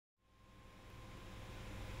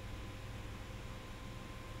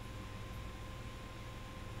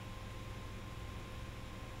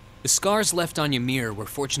The scars left on Ymir were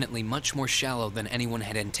fortunately much more shallow than anyone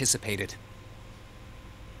had anticipated.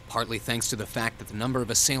 Partly thanks to the fact that the number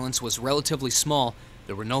of assailants was relatively small,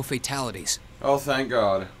 there were no fatalities. Oh, thank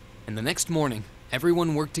God. And the next morning,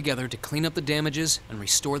 everyone worked together to clean up the damages and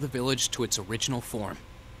restore the village to its original form.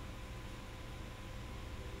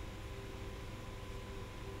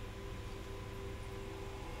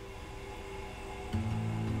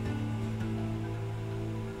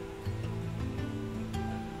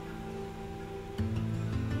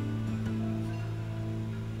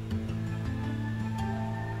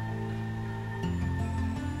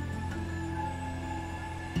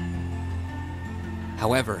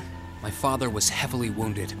 However, my father was heavily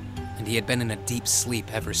wounded, and he had been in a deep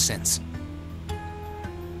sleep ever since.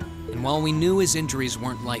 And while we knew his injuries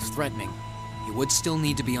weren't life-threatening, he would still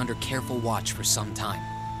need to be under careful watch for some time.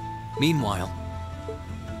 Meanwhile,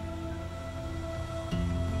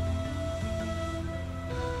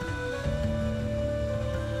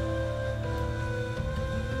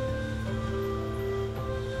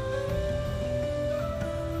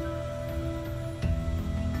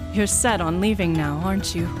 You're set on leaving now,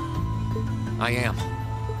 aren't you? I am.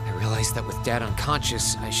 I realized that with Dad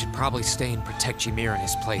unconscious, I should probably stay and protect Ymir in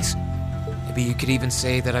his place. Maybe you could even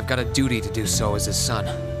say that I've got a duty to do so as his son.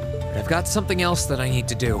 But I've got something else that I need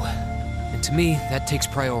to do. And to me, that takes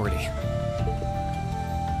priority.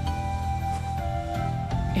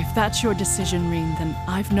 If that's your decision, Reen, then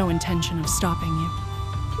I've no intention of stopping you.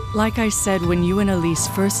 Like I said when you and Elise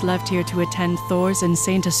first left here to attend Thor's and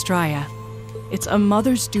Saint Astraea, it's a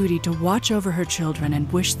mother's duty to watch over her children and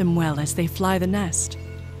wish them well as they fly the nest.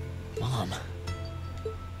 Mom.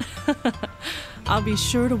 I'll be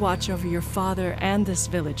sure to watch over your father and this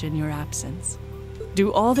village in your absence.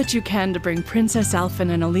 Do all that you can to bring Princess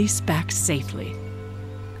Alphen and Elise back safely.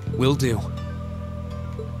 Will do.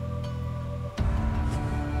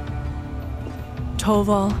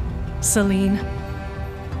 Toval, Celine,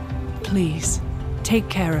 please, take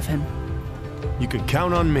care of him. You can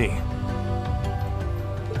count on me.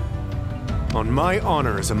 On my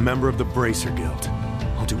honor as a member of the Bracer Guild,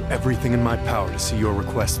 I'll do everything in my power to see your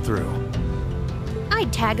request through.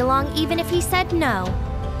 I'd tag along even if he said no.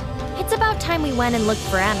 It's about time we went and looked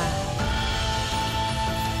for Emma.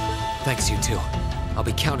 Thanks, you two. I'll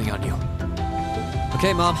be counting on you.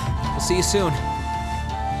 Okay, Mom. We'll see you soon.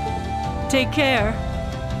 Take care.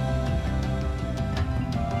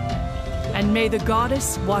 And may the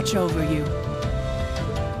goddess watch over you.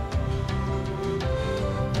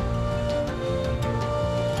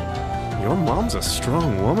 Your mom's a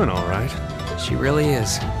strong woman, all right. She really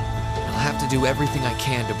is. I'll have to do everything I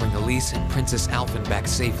can to bring Elise and Princess Alphen back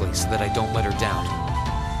safely so that I don't let her down.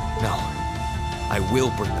 No, I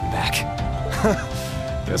will bring them back.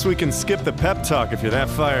 Guess we can skip the pep talk if you're that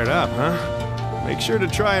fired up, huh? Make sure to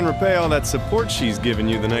try and repay all that support she's given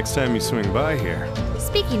you the next time you swing by here.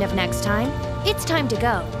 Speaking of next time, it's time to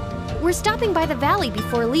go. We're stopping by the valley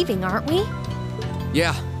before leaving, aren't we?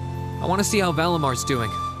 Yeah, I want to see how Valamar's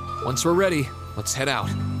doing. Once we're ready, let's head out.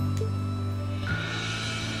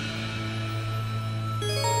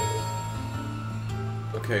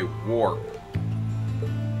 Okay, warp.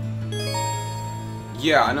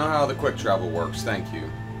 Yeah, I know how the quick travel works, thank you.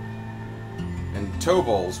 And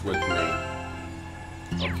Toval's with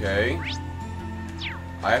me. Okay.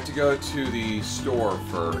 I have to go to the store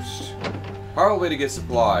first. Probably to get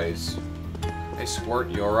supplies. Hey,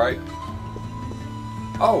 Squirt, you alright?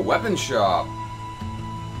 Oh, weapon shop!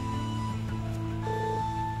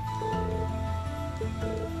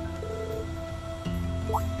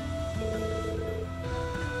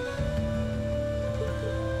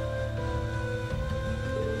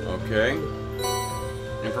 Okay.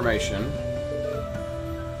 Information.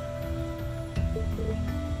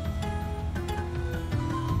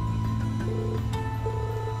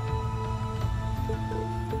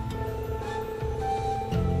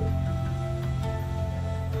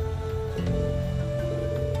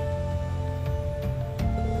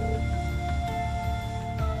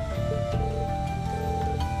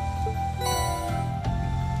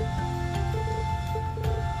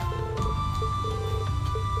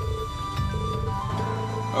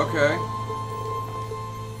 Okay.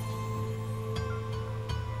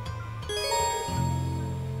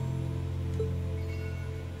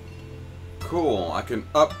 Cool, I can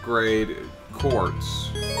upgrade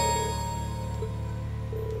quartz.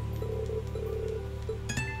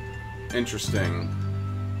 Interesting.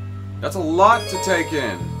 That's a lot to take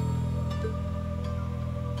in.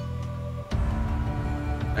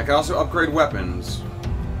 I can also upgrade weapons.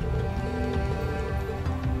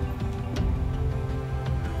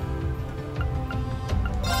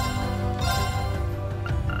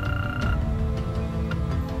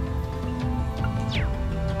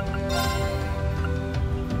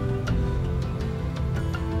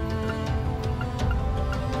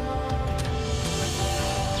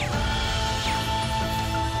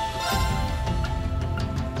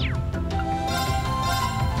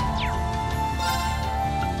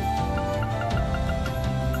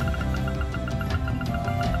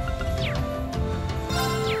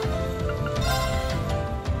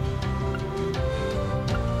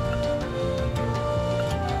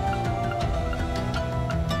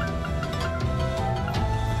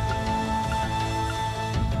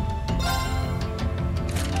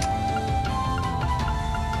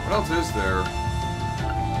 What else is there?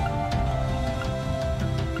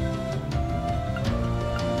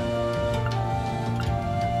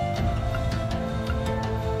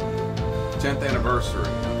 10th anniversary,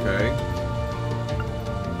 okay.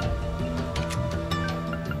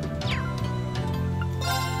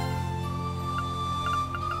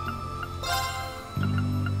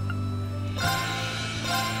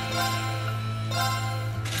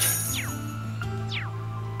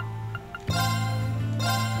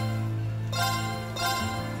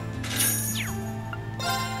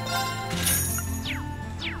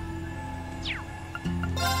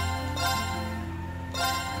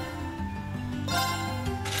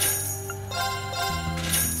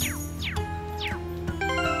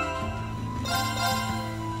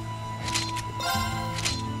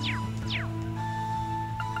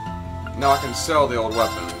 Now I can sell the old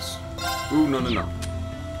weapons. Ooh, no, no, no.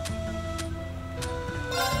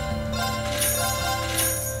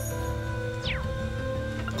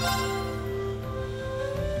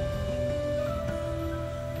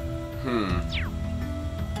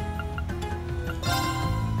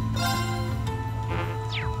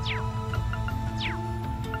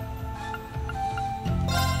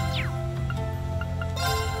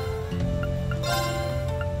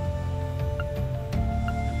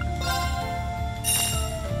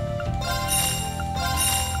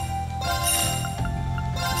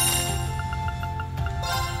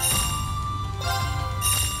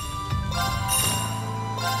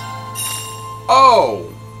 Oh!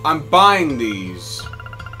 I'm buying these.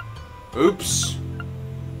 Oops.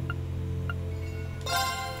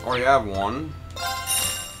 Already have one.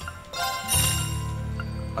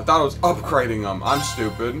 I thought I was upgrading them. I'm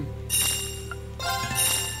stupid.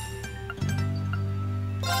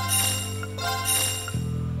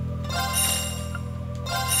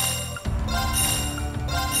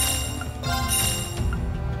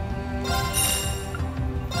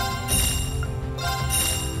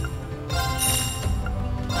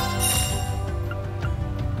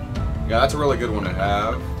 Yeah, that's a really good one to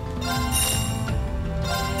have.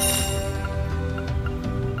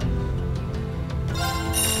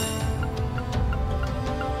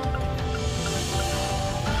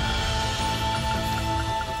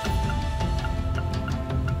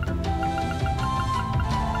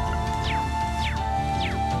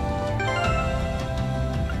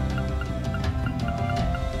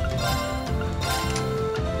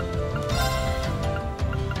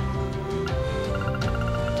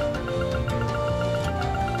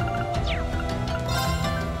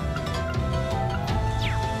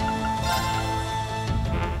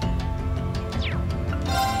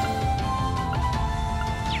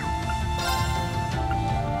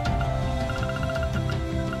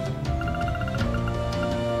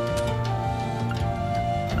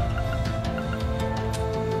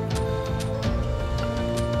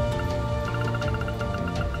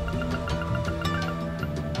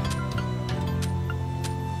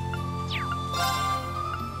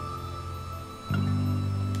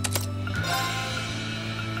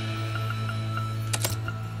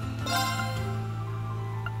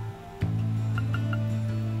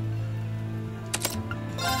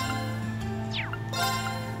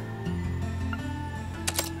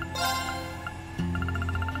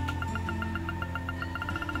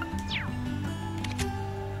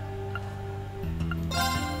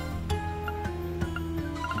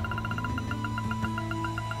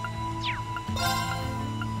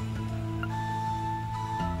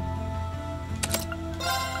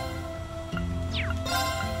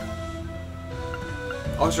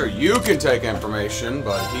 Oh, sure, you can take information,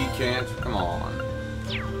 but he can't. Come on.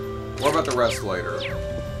 What about the rest later?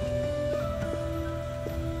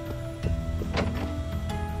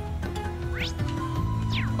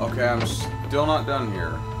 Okay, I'm still not done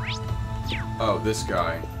here. Oh, this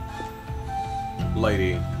guy.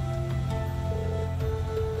 Lady.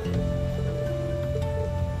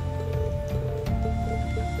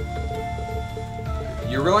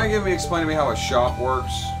 You're really gonna be explaining to me how a shop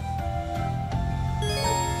works?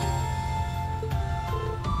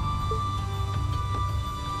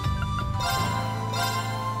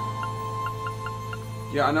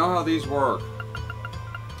 Yeah, I know how these work.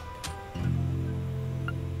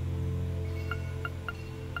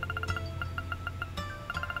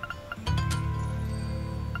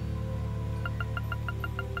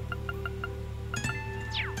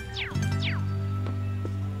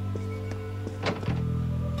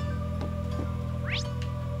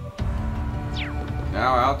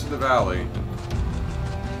 Now out to the valley.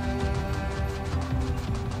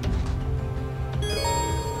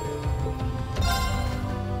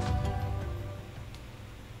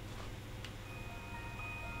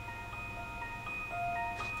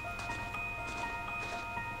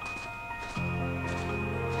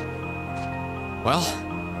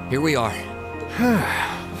 Well, here we are.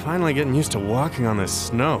 Finally getting used to walking on this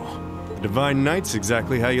snow. The Divine Knight's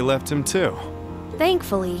exactly how you left him, too.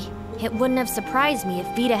 Thankfully, it wouldn't have surprised me if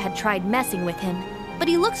Vita had tried messing with him, but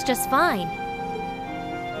he looks just fine.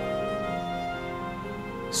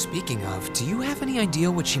 Speaking of, do you have any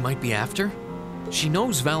idea what she might be after? She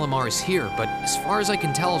knows Valimar is here, but as far as I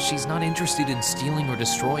can tell, she's not interested in stealing or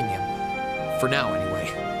destroying him. For now, anyway.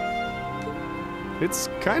 It's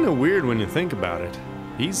kind of weird when you think about it.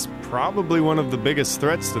 He's probably one of the biggest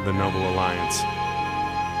threats to the Noble Alliance.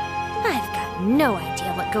 I've got no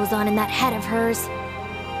idea what goes on in that head of hers.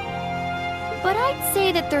 But I'd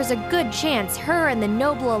say that there's a good chance her and the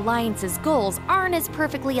Noble Alliance's goals aren't as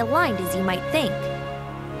perfectly aligned as you might think.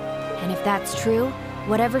 And if that's true,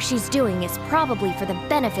 whatever she's doing is probably for the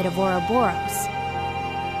benefit of Ouroboros.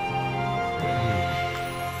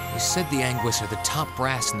 You said the Anguis are the top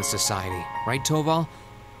brass in the society, right, Toval?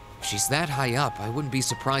 If she's that high up, I wouldn't be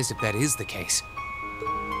surprised if that is the case.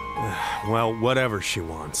 Well, whatever she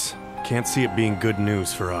wants. Can't see it being good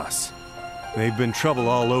news for us. They've been trouble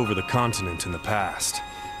all over the continent in the past.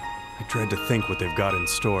 I dread to think what they've got in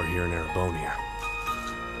store here in Erebonia.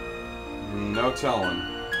 No telling.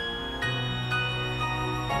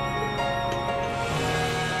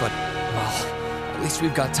 But, well, at least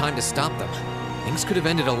we've got time to stop them. Things could have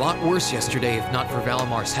ended a lot worse yesterday if not for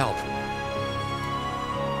Valimar's help.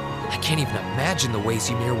 I can't even imagine the ways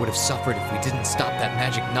Ymir would have suffered if we didn't stop that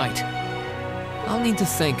magic knight. I'll need to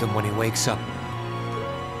thank him when he wakes up.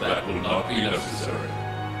 That will not be necessary.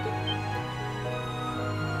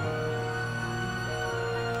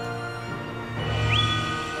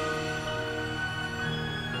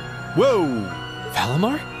 Whoa!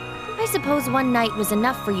 Valimar? I suppose one night was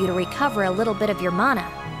enough for you to recover a little bit of your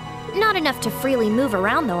mana. Not enough to freely move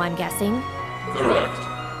around, though, I'm guessing. Correct.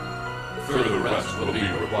 Further rest will be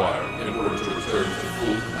required in order to return to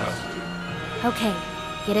full capacity. Okay,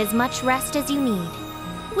 get as much rest as you need.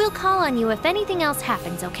 We'll call on you if anything else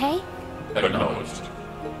happens, okay? Acknowledged.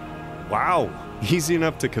 Wow, easy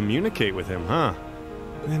enough to communicate with him, huh?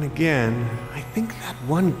 Then again, I think that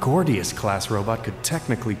one Gordius-class robot could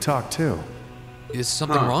technically talk too. Is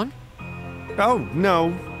something wrong? Oh,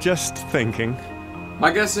 no, just thinking.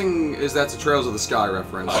 My guessing is that's a Trails of the Sky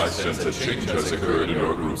reference. I sense a change has occurred in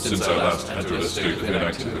your group since I last entered a state of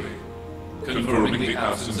inactivity, confirming the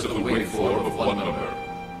absence of the wave form of one number.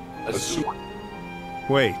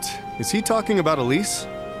 Wait, is he talking about Elise?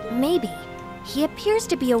 Maybe. He appears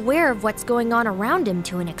to be aware of what's going on around him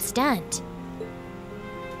to an extent.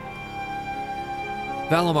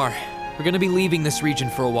 Valimar, we're gonna be leaving this region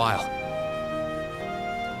for a while.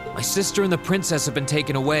 My sister and the princess have been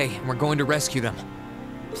taken away, and we're going to rescue them.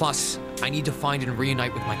 Plus, I need to find and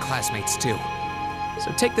reunite with my classmates too.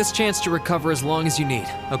 So take this chance to recover as long as you need,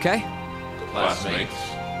 okay? Classmates?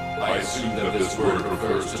 I assume that this word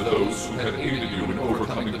refers to those who have aided you in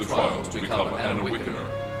overcoming the trial to become an Awakener.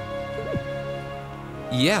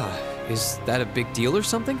 Yeah, is that a big deal or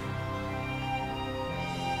something?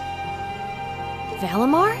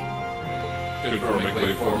 Valimar? Confirming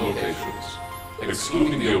wave form locations.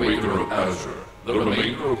 Excluding the Awakener of Azure, the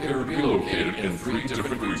remainder appear to be located in 3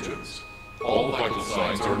 different regions. All vital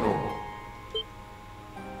signs are normal.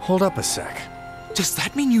 Hold up a sec. Does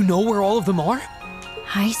that mean you know where all of them are?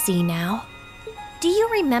 I see now. Do you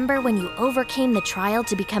remember when you overcame the trial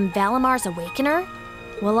to become Valimar's Awakener?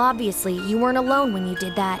 Well, obviously, you weren't alone when you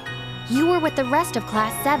did that. You were with the rest of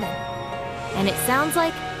Class VII. And it sounds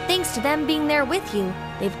like, thanks to them being there with you,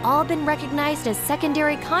 they've all been recognized as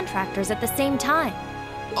secondary contractors at the same time.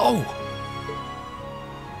 Oh!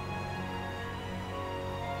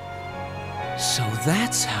 So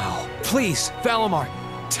that's how. Please, Valimar,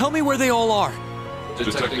 tell me where they all are.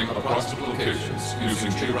 Detecting approximate locations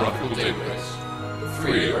using geographical database.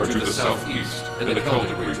 3 are to the southeast in the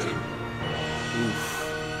Celdic region.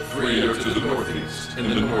 3 are to the northeast in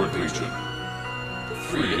the Nord region.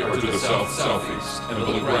 3 are to the south-southeast in the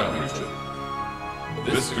Legrand region.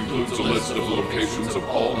 This concludes a list of locations of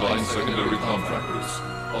all 9 secondary contractors.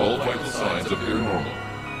 All vital signs appear normal.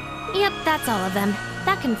 Yep, that's all of them.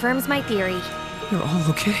 That confirms my theory. They're all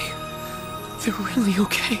okay. They're really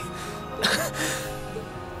okay.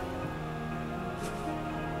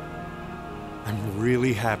 I'm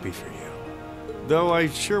really happy for you. Though I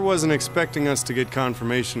sure wasn't expecting us to get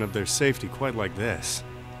confirmation of their safety quite like this.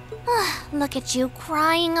 Look at you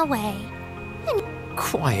crying away.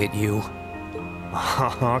 Quiet, you.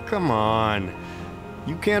 Oh, come on.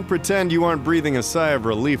 You can't pretend you aren't breathing a sigh of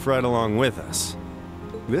relief right along with us.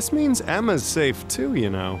 This means Emma's safe too, you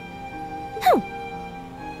know.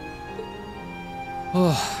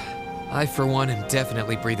 Oh, I for one am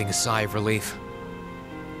definitely breathing a sigh of relief.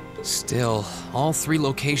 Still, all 3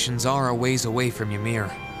 locations are a ways away from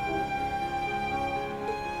Ymir.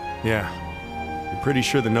 Yeah. I'm pretty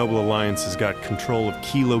sure the Noble Alliance has got control of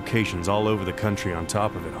key locations all over the country on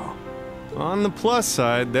top of it all. On the plus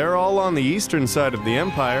side, they're all on the eastern side of the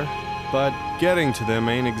Empire, but getting to them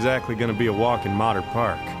ain't exactly gonna be a walk in Motter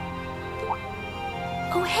Park.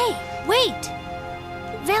 Oh hey, wait!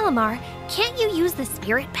 Valimar, can't you use the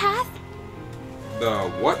spirit path?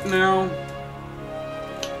 The what now?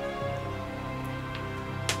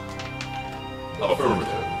 Affirmative.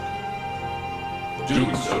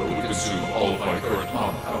 Doing so would consume all of my current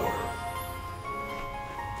power.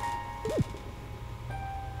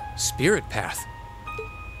 Spirit Path?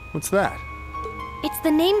 What's that? It's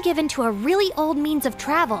the name given to a really old means of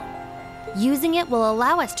travel. Using it will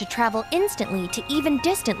allow us to travel instantly to even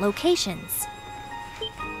distant locations.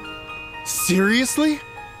 Seriously?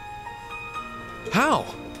 How?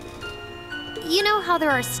 You know how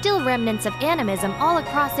there are still remnants of animism all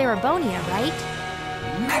across Erebonia, right?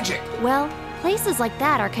 Magic! Well, places like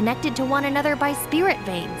that are connected to one another by spirit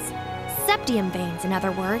veins. Septium veins, in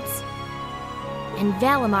other words. And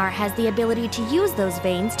Valimar has the ability to use those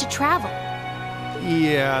veins to travel.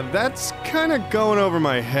 Yeah, that's kinda going over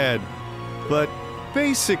my head. But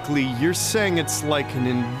basically, you're saying it's like an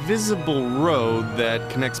invisible road that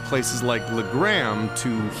connects places like Legram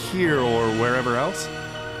to here or wherever else?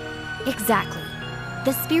 Exactly.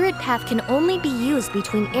 The spirit path can only be used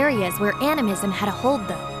between areas where animism had a hold,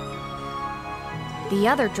 though. The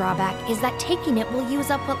other drawback is that taking it will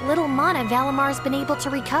use up what little mana Valimar's been able to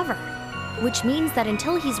recover. Which means that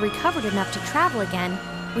until he's recovered enough to travel again,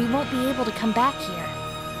 we won't be able to come back here.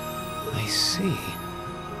 I see.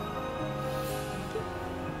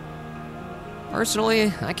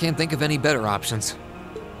 Personally, I can't think of any better options.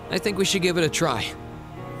 I think we should give it a try.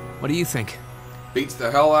 What do you think? Beats the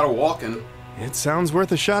hell out of walking. It sounds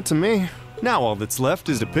worth a shot to me. Now all that's left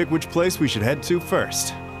is to pick which place we should head to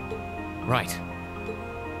first. Right.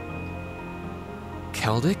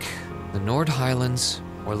 Celdic, the Nord Highlands,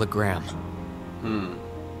 or Legram?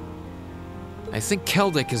 I think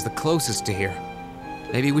Celdic is the closest to here.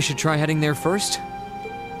 Maybe we should try heading there first?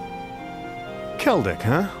 Celdic,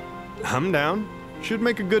 huh? I'm down. Should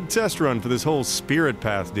make a good test run for this whole spirit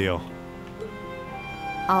path deal.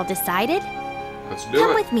 All decided? Let's do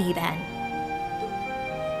Come it. with me, then.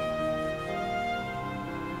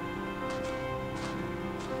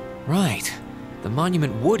 Right. The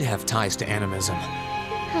monument would have ties to animism.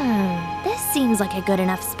 This seems like a good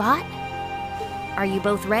enough spot. Are you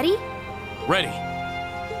both ready? Ready.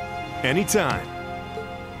 Anytime.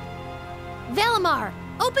 Valimar,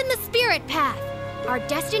 open the spirit path. Our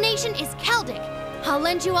destination is Celdic. I'll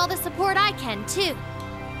lend you all the support I can, too.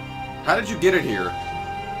 How did you get it here?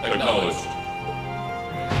 Acknowledged.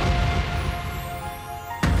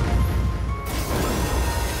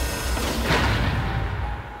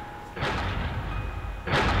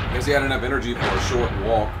 Guess he had enough energy for a short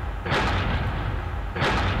walk.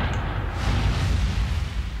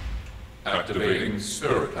 Activating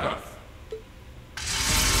spirit path.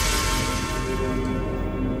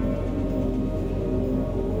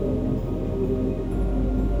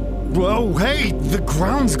 Whoa, hey, the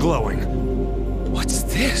ground's glowing. What's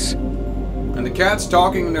this? And the cat's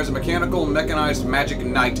talking, and there's a mechanical, mechanized magic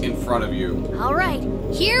knight in front of you. All right,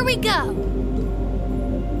 here we go.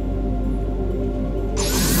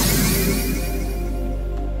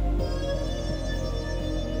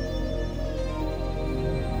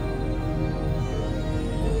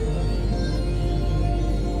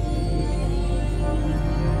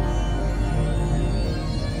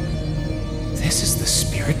 This is the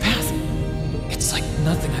spirit path? It's like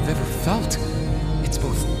nothing I've ever felt. It's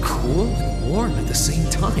both cool and warm at the same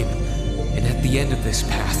time. And at the end of this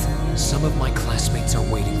path, some of my classmates are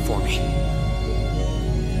waiting for me.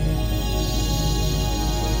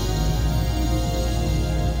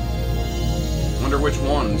 Wonder which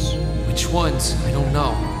ones. Which ones? I don't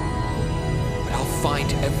know. But I'll find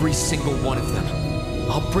every single one of them.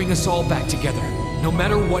 I'll bring us all back together, no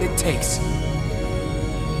matter what it takes.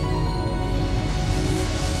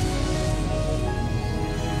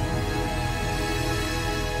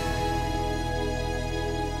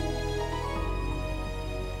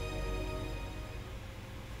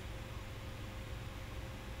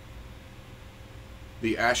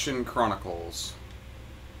 The Ashen Chronicles.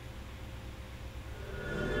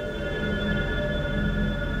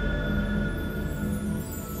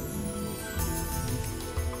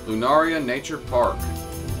 Lunaria Nature Park.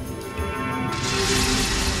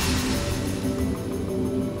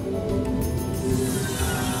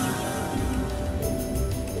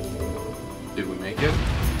 Did we make it?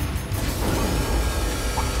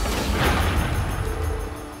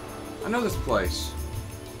 know this place.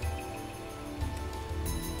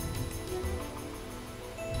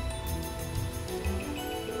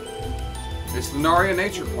 It's the Narnia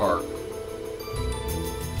Nature Park.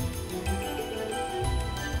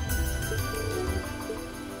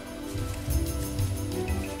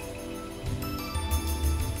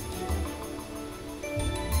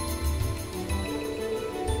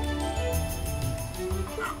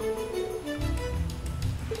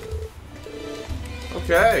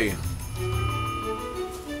 Okay.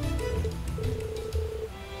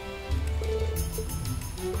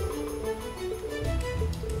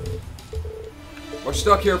 We're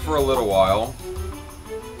stuck here for a little while.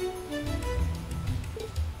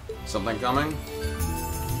 Something coming?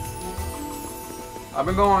 I've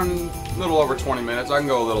been going a little over 20 minutes. I can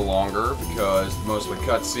go a little longer because mostly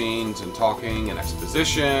cutscenes and talking and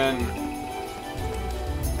exposition.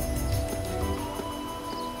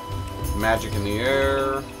 Magic in the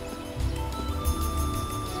air.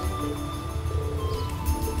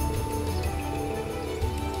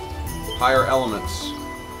 Higher elements.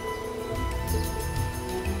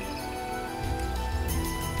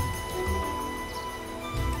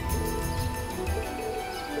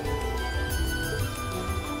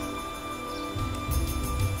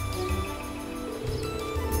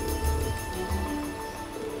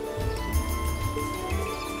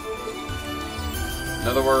 In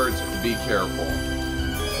other words, be careful.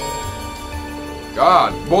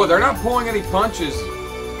 God, boy, they're not pulling any punches.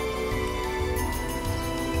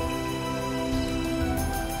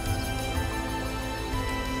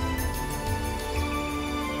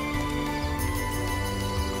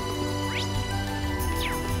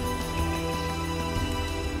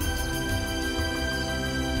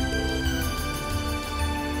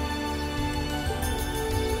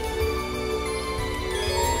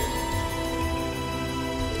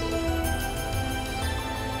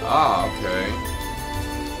 Ah, okay.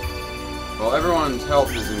 Well, everyone's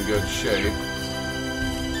health is in good shape.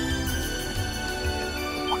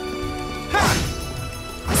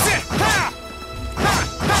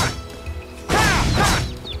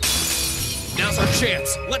 Now's our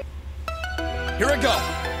chance. Here I go.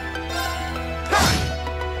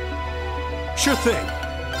 Sure thing.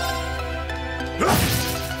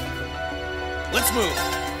 Let's move.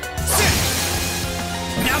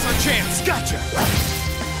 Now's our chance. Gotcha.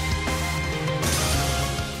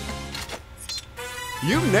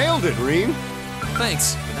 You nailed it, Reem.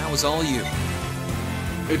 Thanks. And that was all you.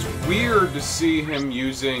 It's weird to see him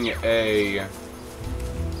using a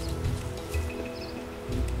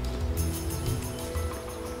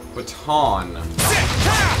baton.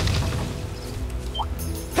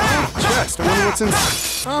 Chest. I wonder what's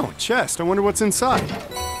inside. Oh, chest. I wonder what's inside.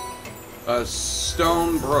 A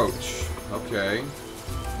stone brooch. Okay.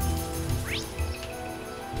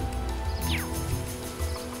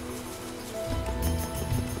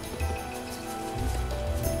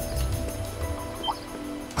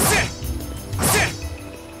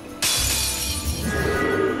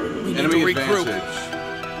 Enemy advantage.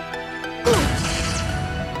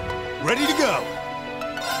 Ready to go.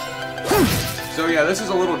 So yeah, this is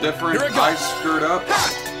a little different. I screwed up.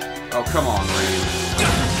 Oh, come on, Reed.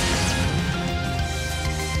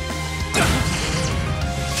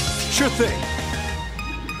 Sure thing.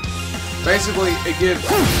 Basically, it gives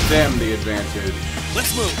them the advantage.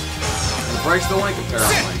 Let's move. It breaks the link,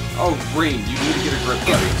 apparently. Oh, Green, you need to get a grip,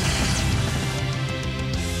 buddy.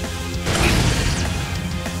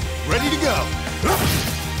 Ready to go.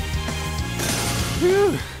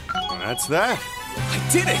 Phew. That's that. I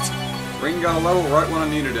did it. Green got a level right when I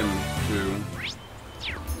needed him to.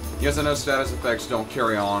 Yes, I know status effects don't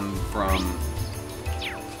carry on from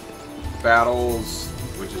battles,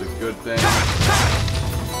 which is a good thing.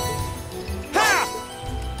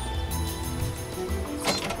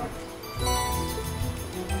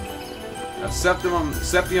 Now,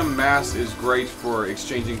 Septium Mass is great for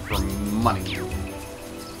exchanging for money.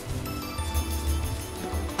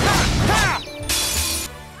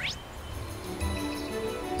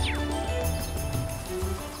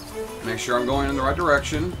 Make sure I'm going in the right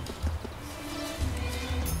direction.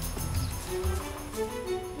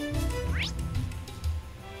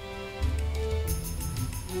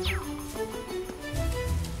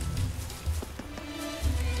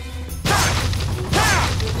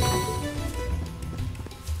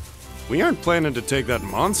 We aren't planning to take that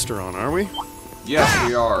monster on, are we? Yes,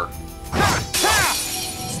 we are.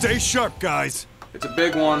 Stay sharp, guys. It's a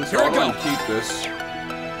big one, so I'm going to keep this.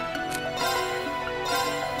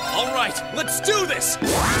 All right, let's do this.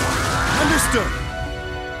 Understood.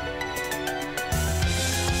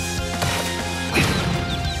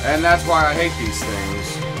 And that's why I hate these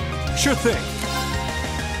things. Sure thing.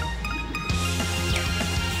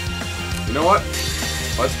 You know what?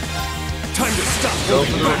 Let's Time to stop go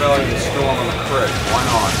holding for the back. Rebellion Storm on the crit. Why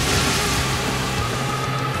not?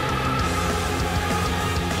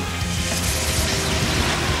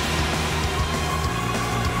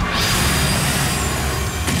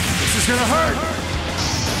 This is gonna hurt.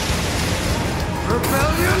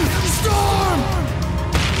 Rebellion Storm!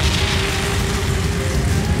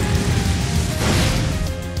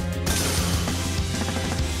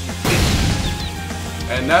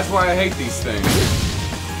 And that's why I hate these things.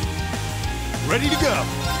 Ready to go.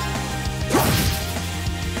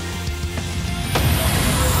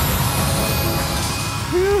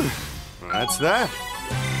 Whew. That's that.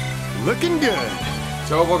 Looking good.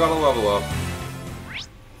 Tovo got a level up.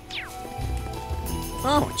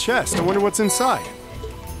 Oh, a chest. I wonder what's inside.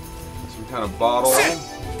 Some kind of bottle.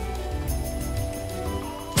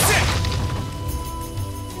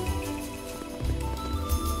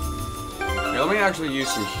 Here, let me actually use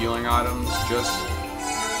some healing items. Just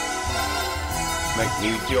make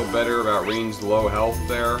me feel better about Reen's low health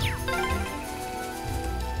there.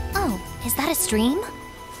 Oh, is that a stream?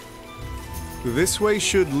 This way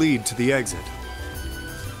should lead to the exit.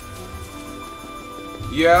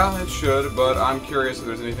 Yeah, it should, but I'm curious if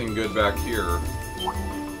there's anything good back here.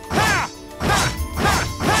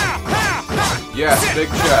 Yes, big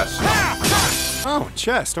chest. Oh, a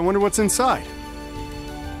chest. I wonder what's inside.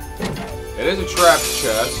 It is a trapped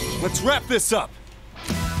chest. Let's wrap this up.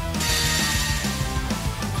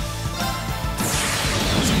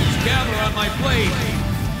 Gather on my blade!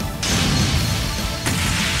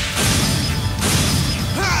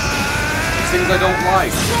 Things I don't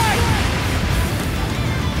like.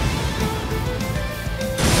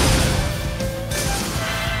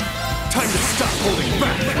 Time to stop holding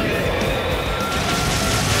back.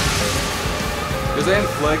 Because they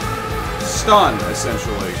inflict stun,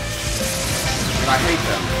 essentially. And I hate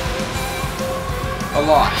them. A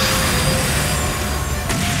lot.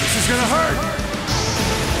 This is gonna hurt.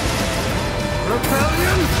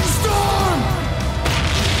 Rebellion Storm!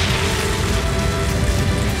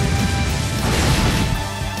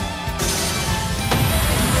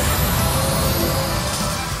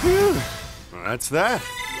 Phew. Well, that's that.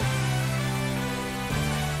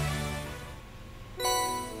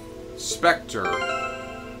 Spectre.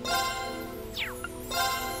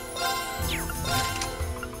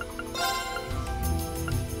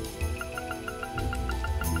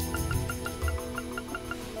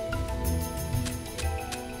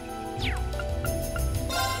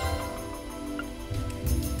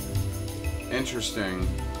 Interesting.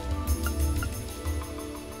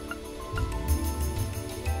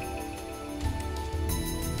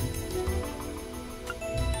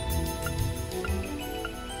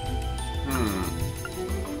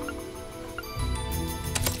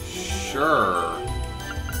 Sure.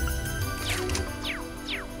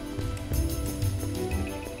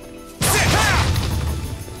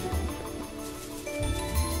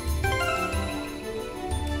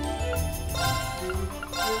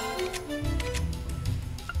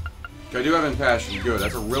 I do have Impassion. Good.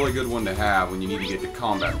 That's a really good one to have when you need to get the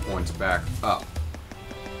combat points back up.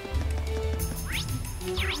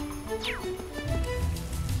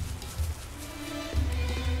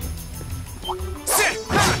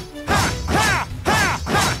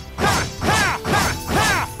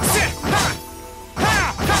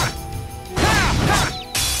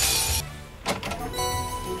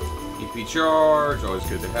 EP charge, always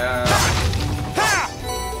good to have.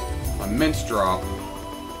 A mince drop.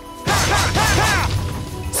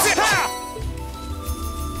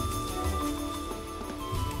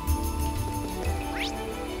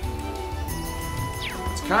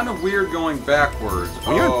 It's kind of weird going backwards.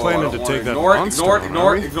 We aren't planning I don't to wanna take that ignore it, monster ignore it, on,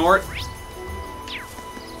 ignore are it, we? ignore it.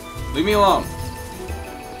 Leave me alone.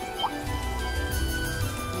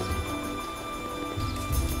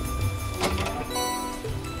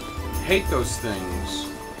 Hate those things.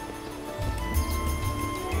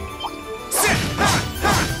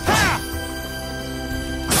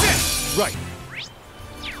 Right.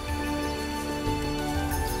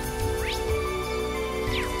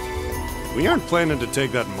 We aren't planning to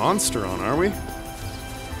take that monster on, are we?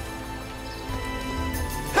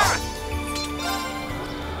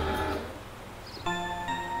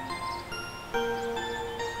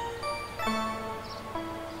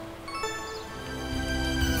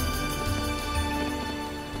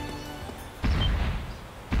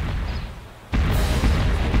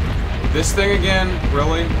 This thing again?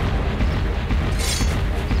 Really?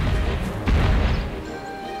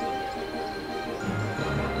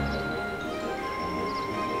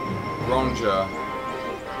 Ronja.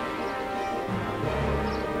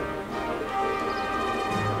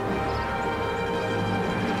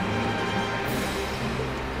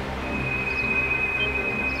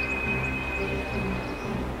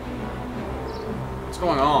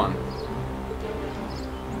 going on?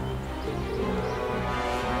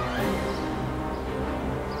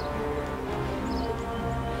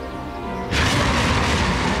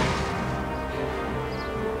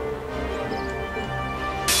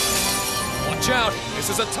 Watch out! This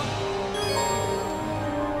is a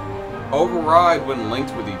Override when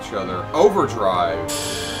linked with each other. Overdrive.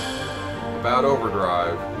 About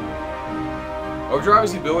overdrive. Overdrive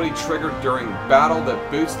is the ability triggered during battle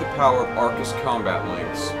that boosts the power of Arcus combat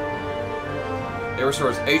links. It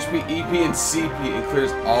restores HP, EP, and CP and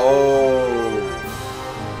clears all.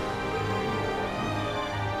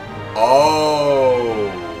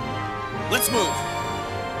 Oh. Let's move.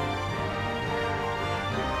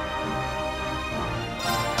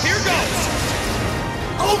 Here goes.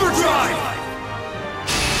 Overdrive.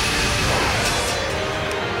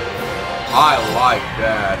 I like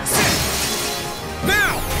that.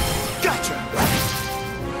 Now. Gotcha!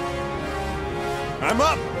 I'm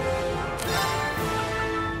up!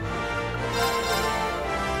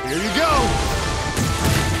 Here you go!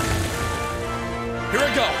 Here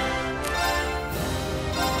we go.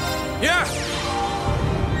 Yeah.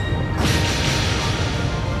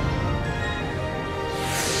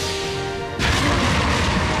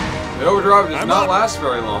 The overdrive does I'm not up. last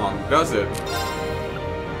very long, does it?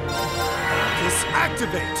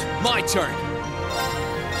 Disactivate! My turn.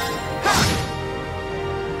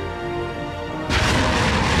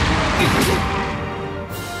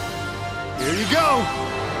 Here you go!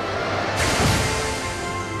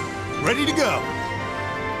 Ready to go!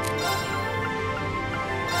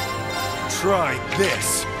 Try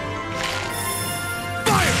this!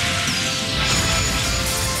 Fire!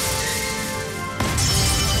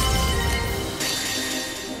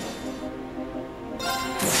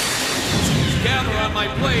 Gather on my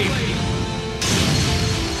blade.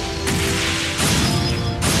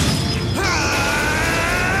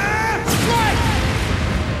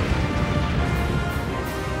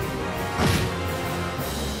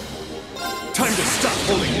 Time to stop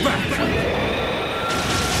holding back!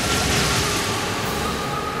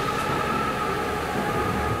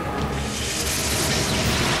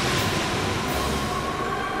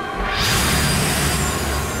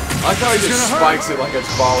 I like how he just spikes it like it's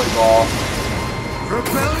volleyball.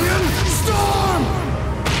 Rebellion Storm!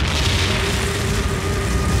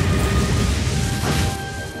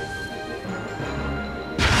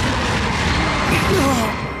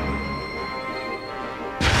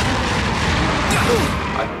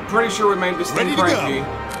 I'm pretty sure we made this thing Ready to go. cranky.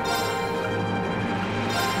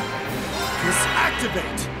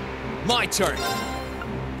 Disactivate! My turn.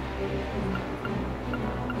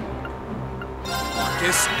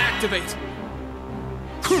 Marcus, activate.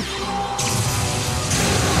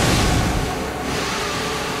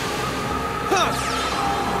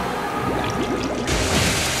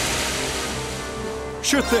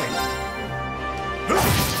 Sure thing.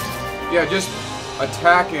 Yeah, just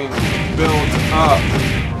attacking builds up.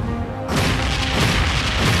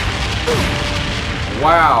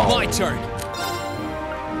 Wow. My turn.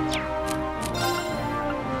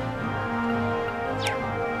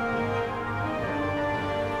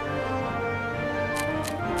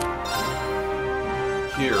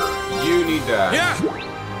 Here, you need that. Yeah.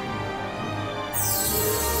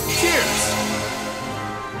 Cheers!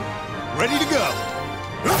 Ready to go!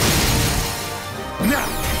 Now!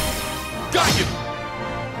 Got you.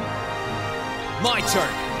 My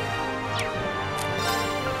turn.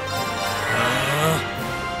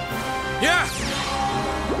 Yeah.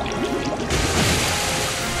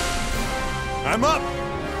 I'm up!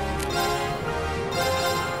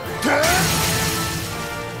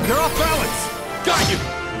 They're off balance! Got you.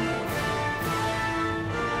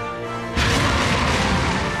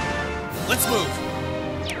 Let's move.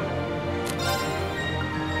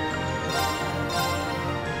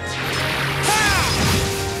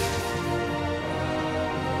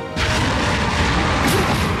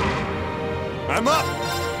 I'm up!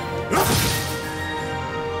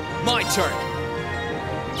 My turn.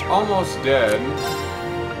 Almost dead.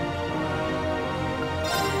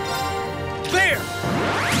 There.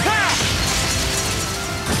 Ha!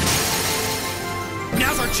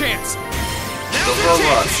 Now's our chance. Now's Go our for a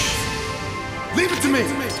chance. rush. Leave it to me!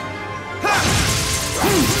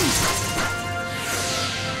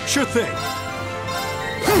 Sure thing.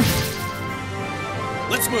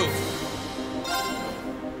 Let's move.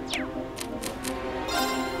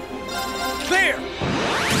 There.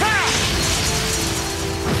 Ha!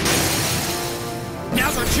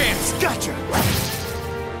 Now's our chance. Gotcha!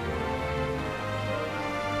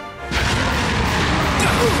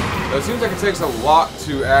 It seems like it takes a lot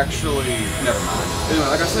to actually... Never mind. Anyway,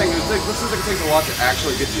 like I was saying, it seems like it takes a lot to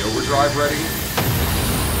actually get the overdrive ready.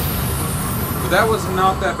 But that was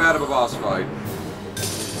not that bad of a boss fight.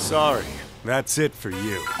 Sorry, that's it for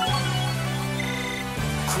you.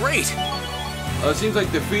 Great! It seems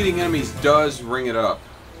like defeating enemies does ring it up.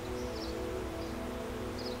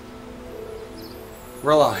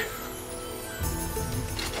 We're alive.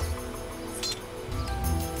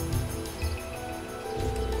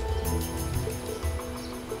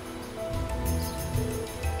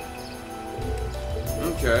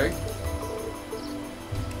 Okay.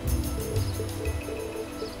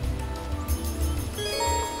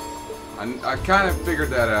 I kind of figured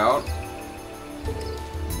that out.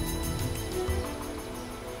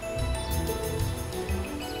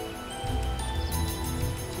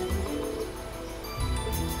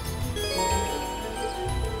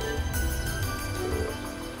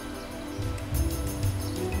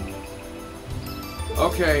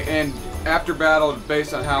 Okay, and after battle,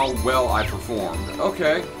 based on how well I performed.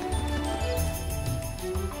 Okay.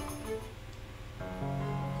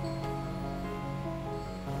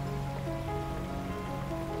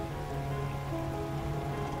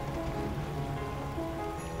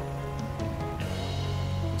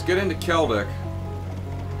 Let's get into Celdic.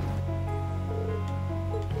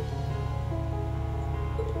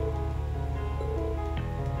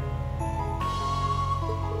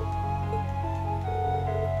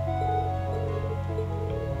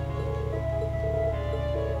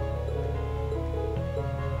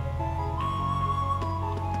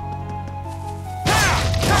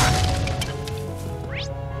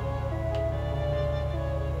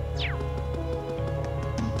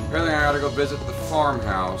 Apparently I gotta go visit the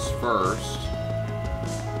farmhouse first.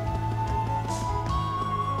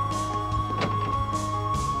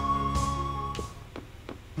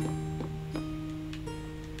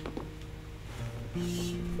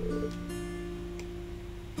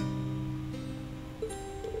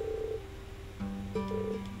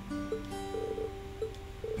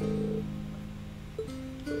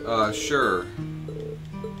 Sure.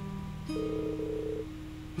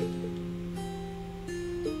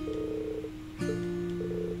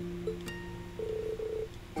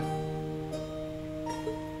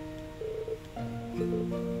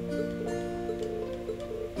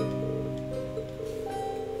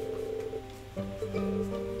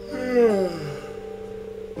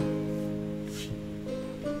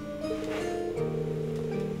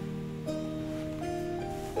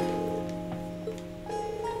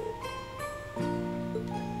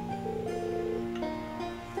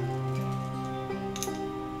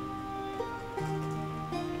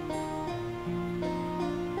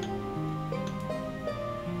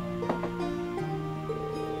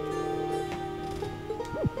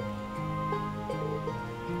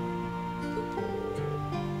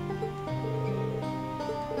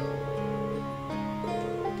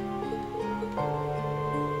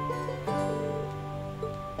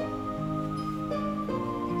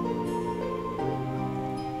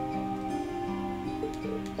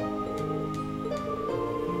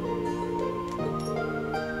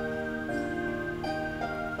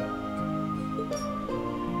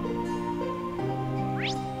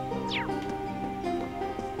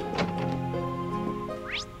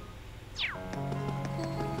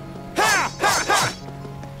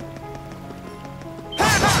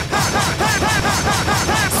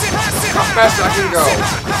 How fast I can go.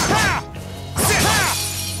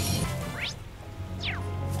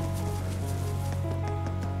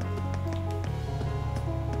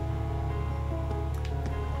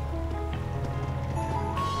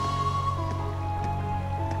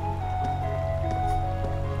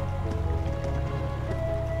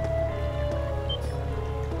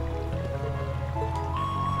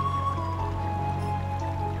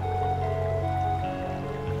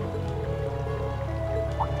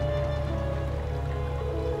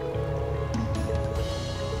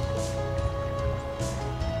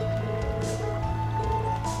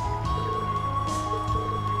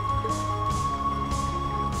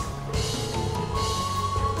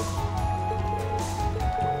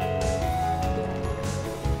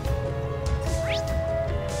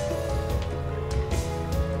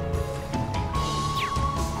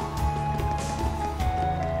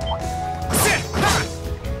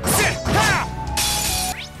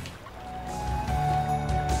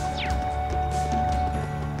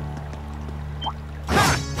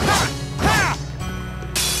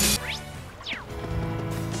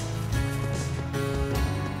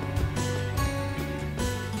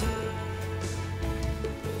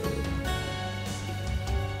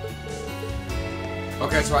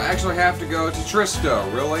 Okay, so I actually have to go to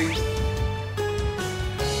Tristo, really?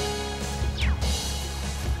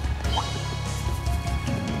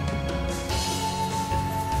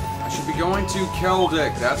 I should be going to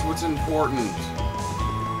Celdic, that's what's important.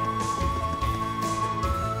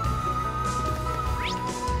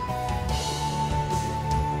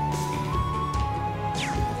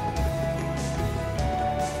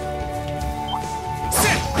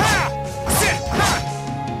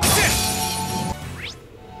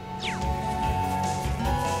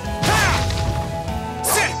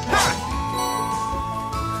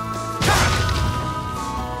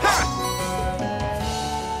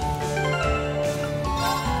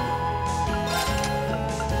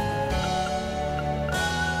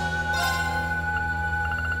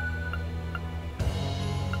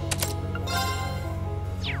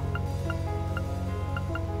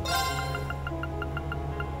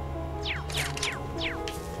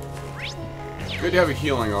 Good to have a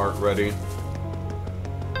healing art ready.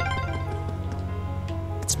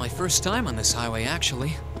 It's my first time on this highway,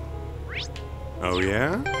 actually. Oh,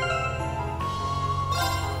 yeah?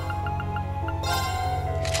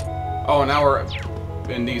 Oh, now we're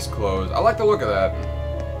in these clothes. I like the look of that.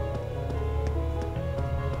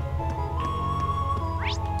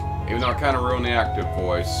 Even though I kind of ruined the active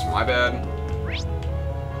voice. My bad.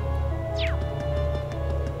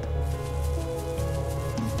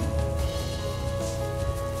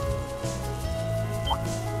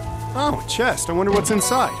 Oh, a chest. I wonder what's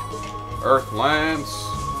inside. Earth Lance.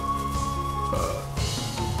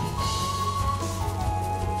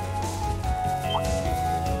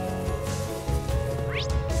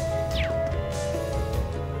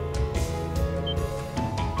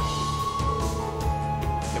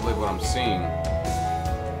 Can't believe what I'm seeing.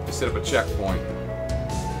 Just set up a checkpoint.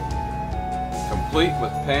 Complete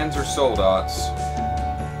with Panzer Soldats.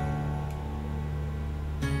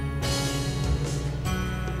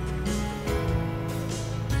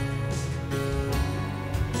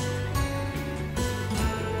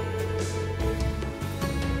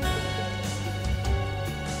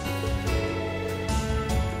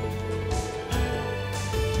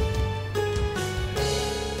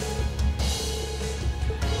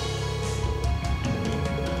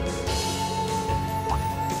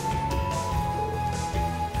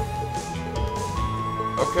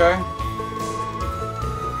 Okay.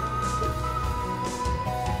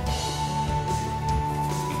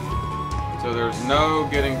 So there's no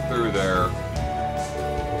getting through there.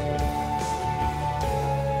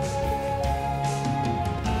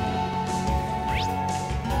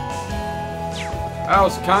 That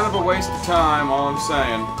was kind of a waste of time, all I'm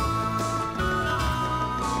saying.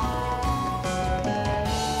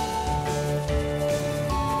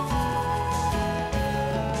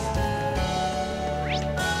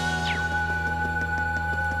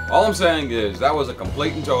 All I'm saying is, that was a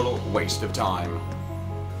complete and total waste of time.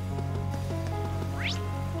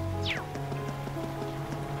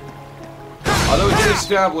 Although it did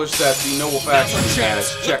establish that the noble faction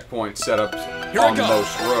has checkpoints set up on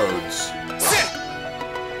most roads.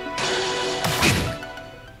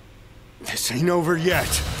 This ain't over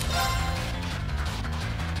yet.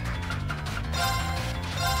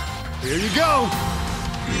 Here you go.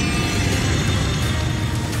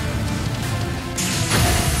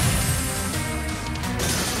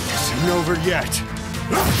 Over yet.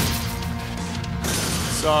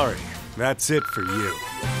 Sorry, that's it for you.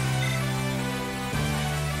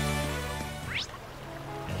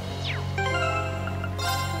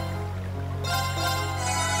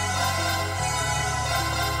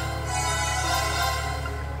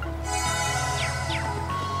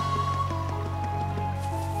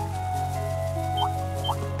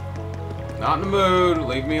 Not in the mood,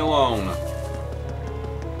 leave me alone.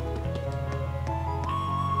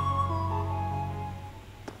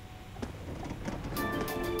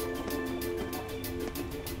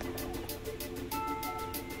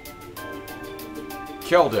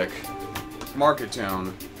 Celdic, Market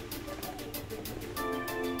Town.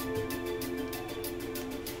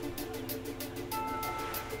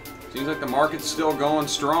 Seems like the market's still going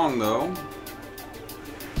strong, though.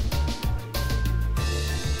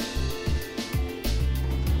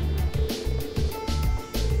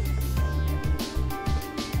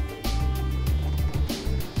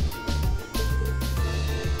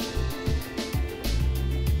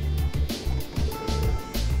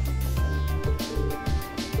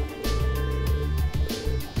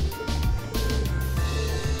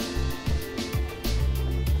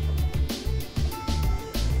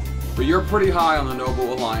 But you're pretty high on the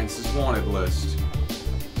Noble Alliance's wanted list.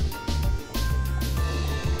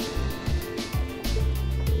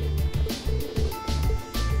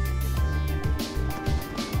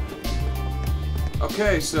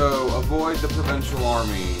 Okay, so avoid the provincial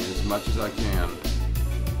army as much as I can.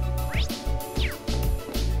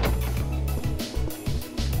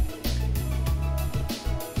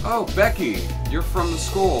 Oh, Becky, you're from the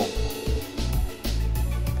school.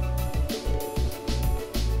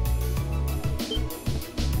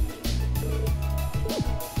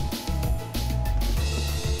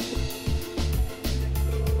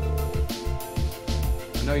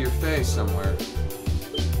 I know your face somewhere.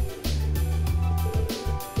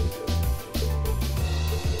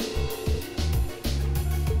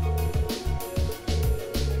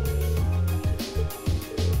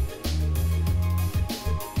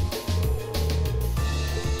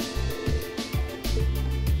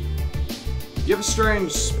 You have a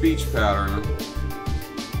strange speech pattern.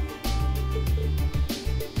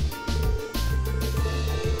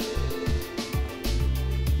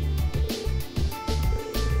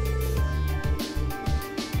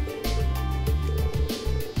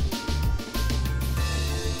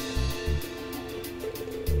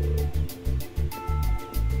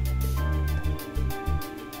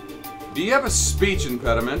 Do you have a speech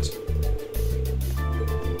impediment?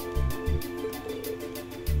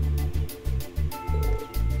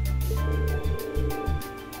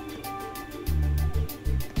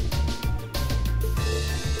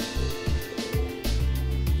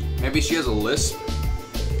 Maybe she has a lisp?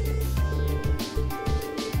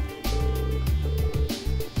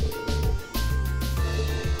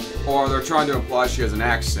 Or they're trying to imply she has an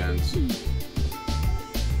accent.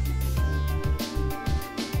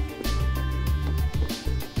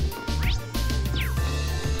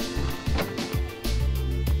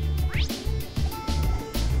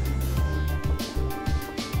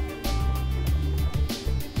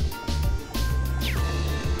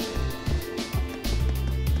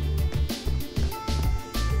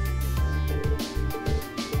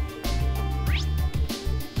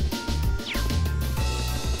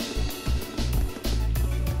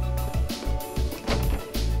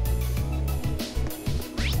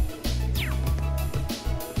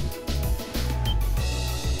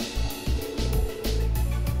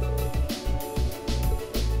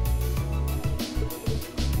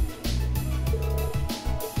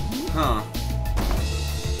 Huh.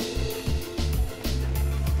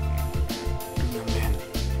 Oh, man.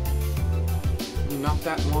 Not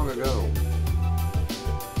that long ago.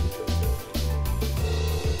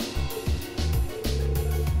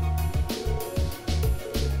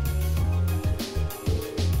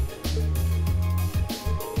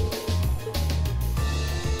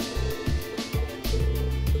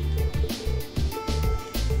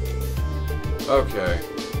 Okay.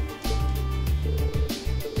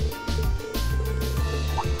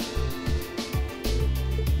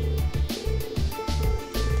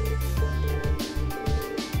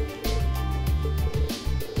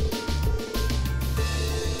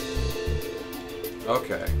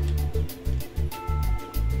 Okay.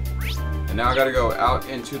 And now I gotta go out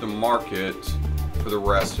into the market for the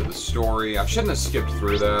rest of the story. I shouldn't have skipped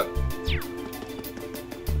through that.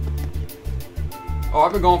 Oh,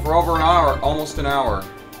 I've been going for over an hour, almost an hour.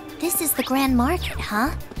 This is the Grand Market,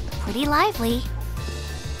 huh? Pretty lively.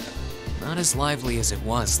 Not as lively as it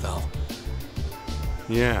was, though.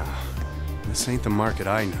 Yeah, this ain't the market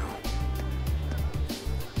I know.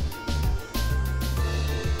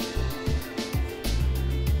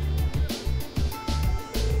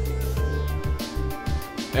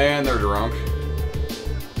 And they're drunk.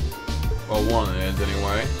 Well, one is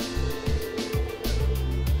anyway.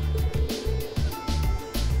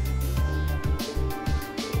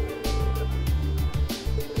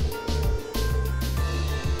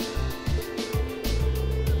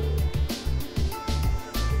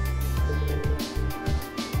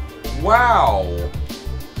 Wow!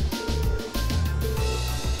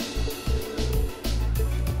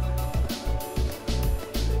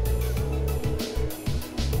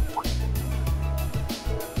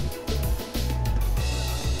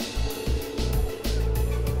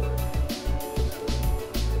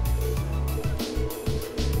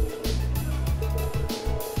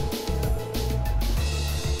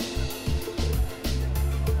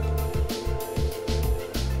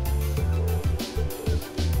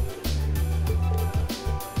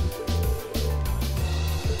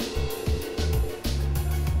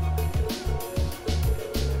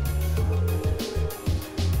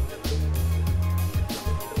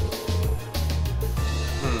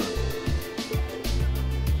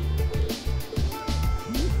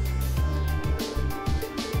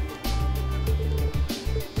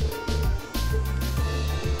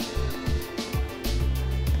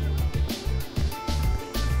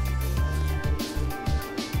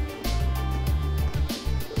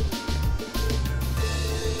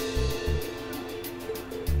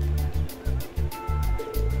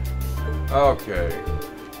 Okay.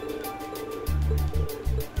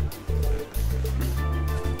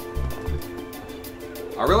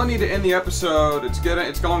 I really need to end the episode. It's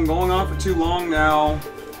going on for too long now.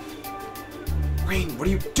 Rain, what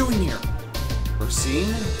are you doing here?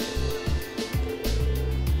 Rosine?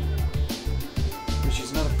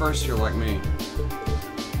 She's not a first year like me.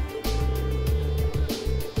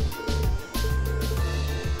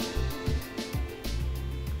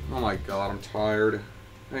 Oh my god, I'm tired.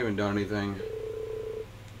 I haven't even done anything.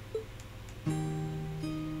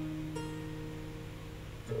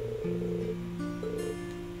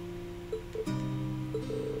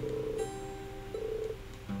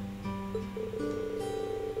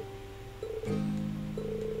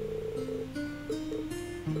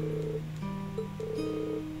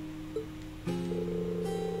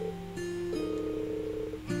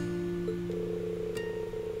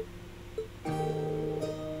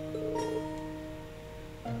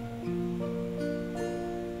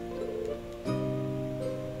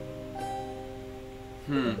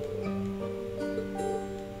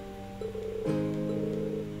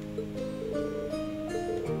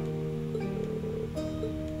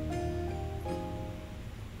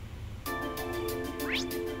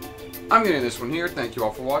 I'm getting this one here. Thank you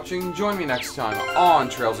all for watching. Join me next time on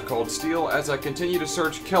Trails of Cold Steel as I continue to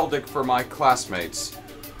search Celdic for my classmates.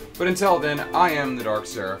 But until then, I am the Dark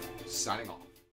Seraph, signing off.